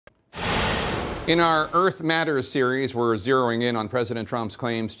In our Earth Matters series, we're zeroing in on President Trump's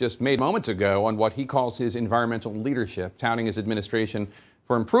claims just made moments ago on what he calls his environmental leadership, touting his administration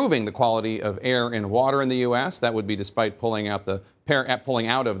for improving the quality of air and water in the U.S. That would be despite pulling out of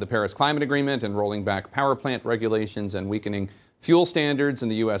the Paris Climate Agreement and rolling back power plant regulations and weakening fuel standards in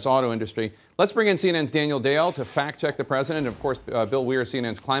the U.S. auto industry. Let's bring in CNN's Daniel Dale to fact-check the president. And of course, Bill Weir,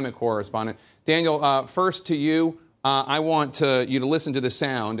 CNN's climate correspondent. Daniel, first to you. I want you to listen to the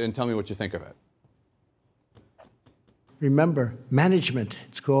sound and tell me what you think of it. Remember, management.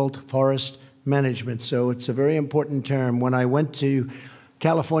 It's called forest management. So it's a very important term. When I went to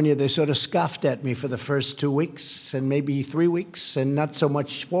California, they sort of scoffed at me for the first 2 weeks and maybe 3 weeks and not so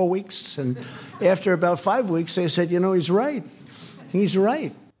much 4 weeks. And after about 5 weeks, they said, you know, he's right. He's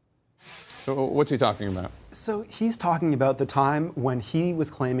right. So what's he talking about? So he's talking about the time when he was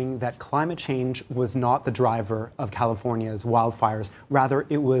claiming that climate change was not the driver of California's wildfires. Rather,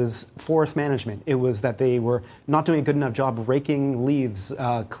 it was forest management. It was that they were not doing a good enough job raking leaves,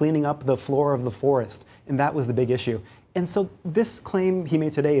 cleaning up the floor of the forest. And that was the big issue. And so this claim he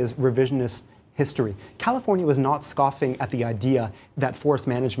made today is revisionist history. California was not scoffing at the idea that forest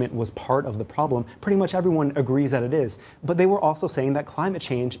management was part of the problem. Pretty much everyone agrees that it is. But they were also saying that climate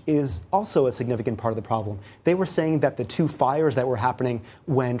change is also a significant part of the problem. They were saying that the two fires that were happening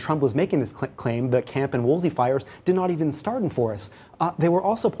when Trump was making this claim, the Camp and Woolsey fires, did not even start in forests. They were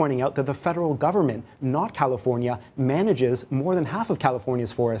also pointing out that the federal government, not California, manages more than half of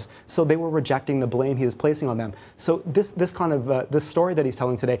California's forests. So they were rejecting the blame he was placing on them. So this story that he's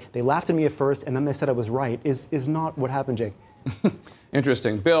telling today, they laughed at me at first, and then they said I was right, is not what happened, Jake.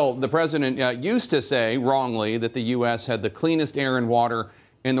 Interesting. Bill, the president used to say, wrongly, that the U.S. had the cleanest air and water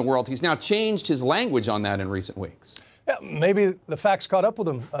in the world. He's now changed his language on that in recent weeks. Yeah, maybe the facts caught up with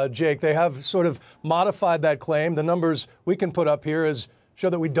them, Jake. They have sort of modified that claim. The numbers we can put up here show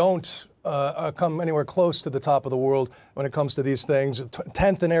that we don't come anywhere close to the top of the world when it comes to these things.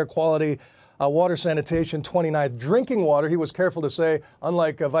 10th in air quality, water sanitation, 29th. Drinking water, he was careful to say,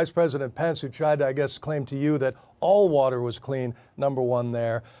 unlike Vice President Pence, who tried to, I guess, claim to you that all water was clean, #1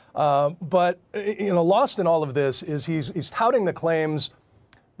 there. But, you know, lost in all of this is he's touting the claims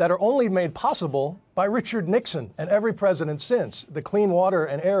that are only made possible by Richard Nixon and every president since. The Clean Water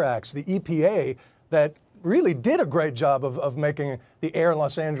and Air Acts, the EPA, that really did a great job of making the air in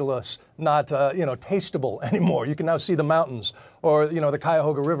Los Angeles not, tasteable anymore. You can now see the mountains, or, the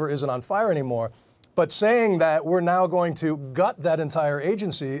Cuyahoga River isn't on fire anymore. But saying that we're now going to gut that entire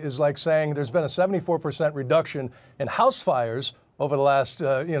agency is like saying there's been a 74% reduction in house fires over the last,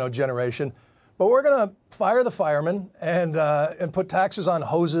 generation. But we're going to fire the firemen and put taxes on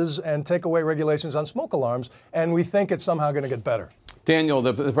hoses and take away regulations on smoke alarms, and we think it's somehow going to get better. Daniel,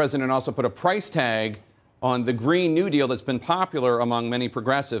 the president also put a price tag on the Green New Deal that's been popular among many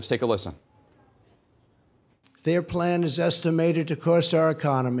progressives. Take a listen. Their plan is estimated to cost our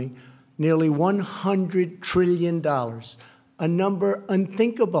economy nearly $100 trillion, a number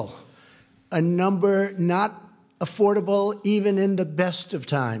unthinkable, a number not affordable even in the best of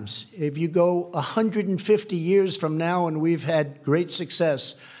times. If you go 150 years from now and we've had great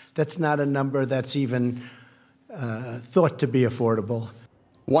success, that's not a number that's even thought to be affordable.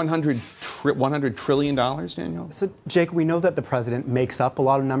 $100 trillion, Daniel? So, Jake, we know that the president makes up a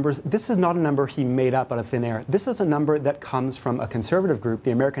lot of numbers. This is not a number he made up out of thin air. This is a number that comes from a conservative group,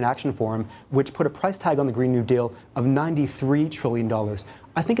 the American Action Forum, which put a price tag on the Green New Deal of $93 trillion.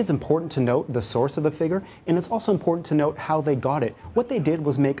 I think it's important to note the source of the figure, and it's also important to note how they got it. What they did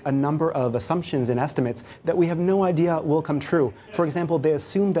was make a number of assumptions and estimates that we have no idea will come true. For example, they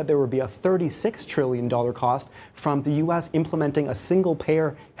assumed that there would be a $36 trillion cost from the U.S. implementing a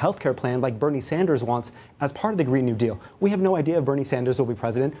single-payer healthcare plan like Bernie Sanders wants as part of the Green New Deal. We have no idea if Bernie Sanders will be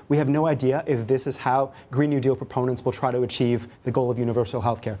president. We have no idea if this is how Green New Deal proponents will try to achieve the goal of universal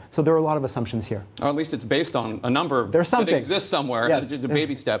healthcare. So there are a lot of assumptions here. Or at least it's based on a number that exists somewhere. Yes. The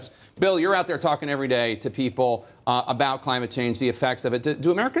baby steps. Bill, you're out there talking every day to people about climate change, the effects of it.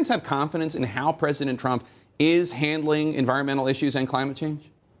 Do Americans have confidence in how President Trump is handling environmental issues and climate change?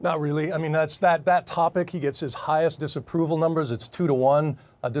 Not really. I mean, that's that topic. He gets his highest disapproval numbers. It's 2-to-1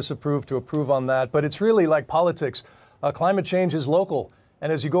 disapprove to approve on that. But it's really like politics. Climate change is local.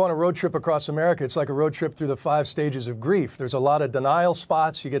 And as you go on a road trip across America, it's like a road trip through the 5 stages of grief. There's a lot of denial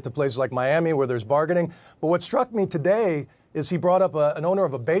spots. You get to places like Miami where there's bargaining. But what struck me today is he brought up an owner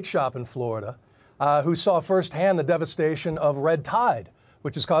of a bait shop in Florida who saw firsthand the devastation of red tide,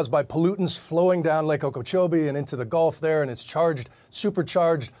 which is caused by pollutants flowing down Lake Okeechobee and into the Gulf there, and it's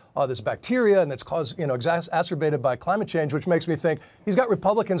supercharged this bacteria, and it's caused, exacerbated by climate change, which makes me think he's got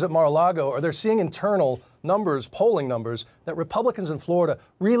Republicans at Mar-a-Lago, or they're seeing internal numbers, polling numbers, that Republicans in Florida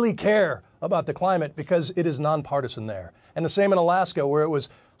really care about the climate because it is nonpartisan there. And the same in Alaska, where it was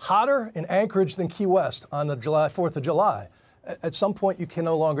hotter in Anchorage than Key West on the 4th of July. At some point, you can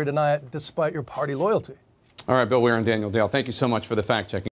no longer deny it despite your party loyalty. All right, Bill Weir and Daniel Dale, thank you so much for the fact-checking.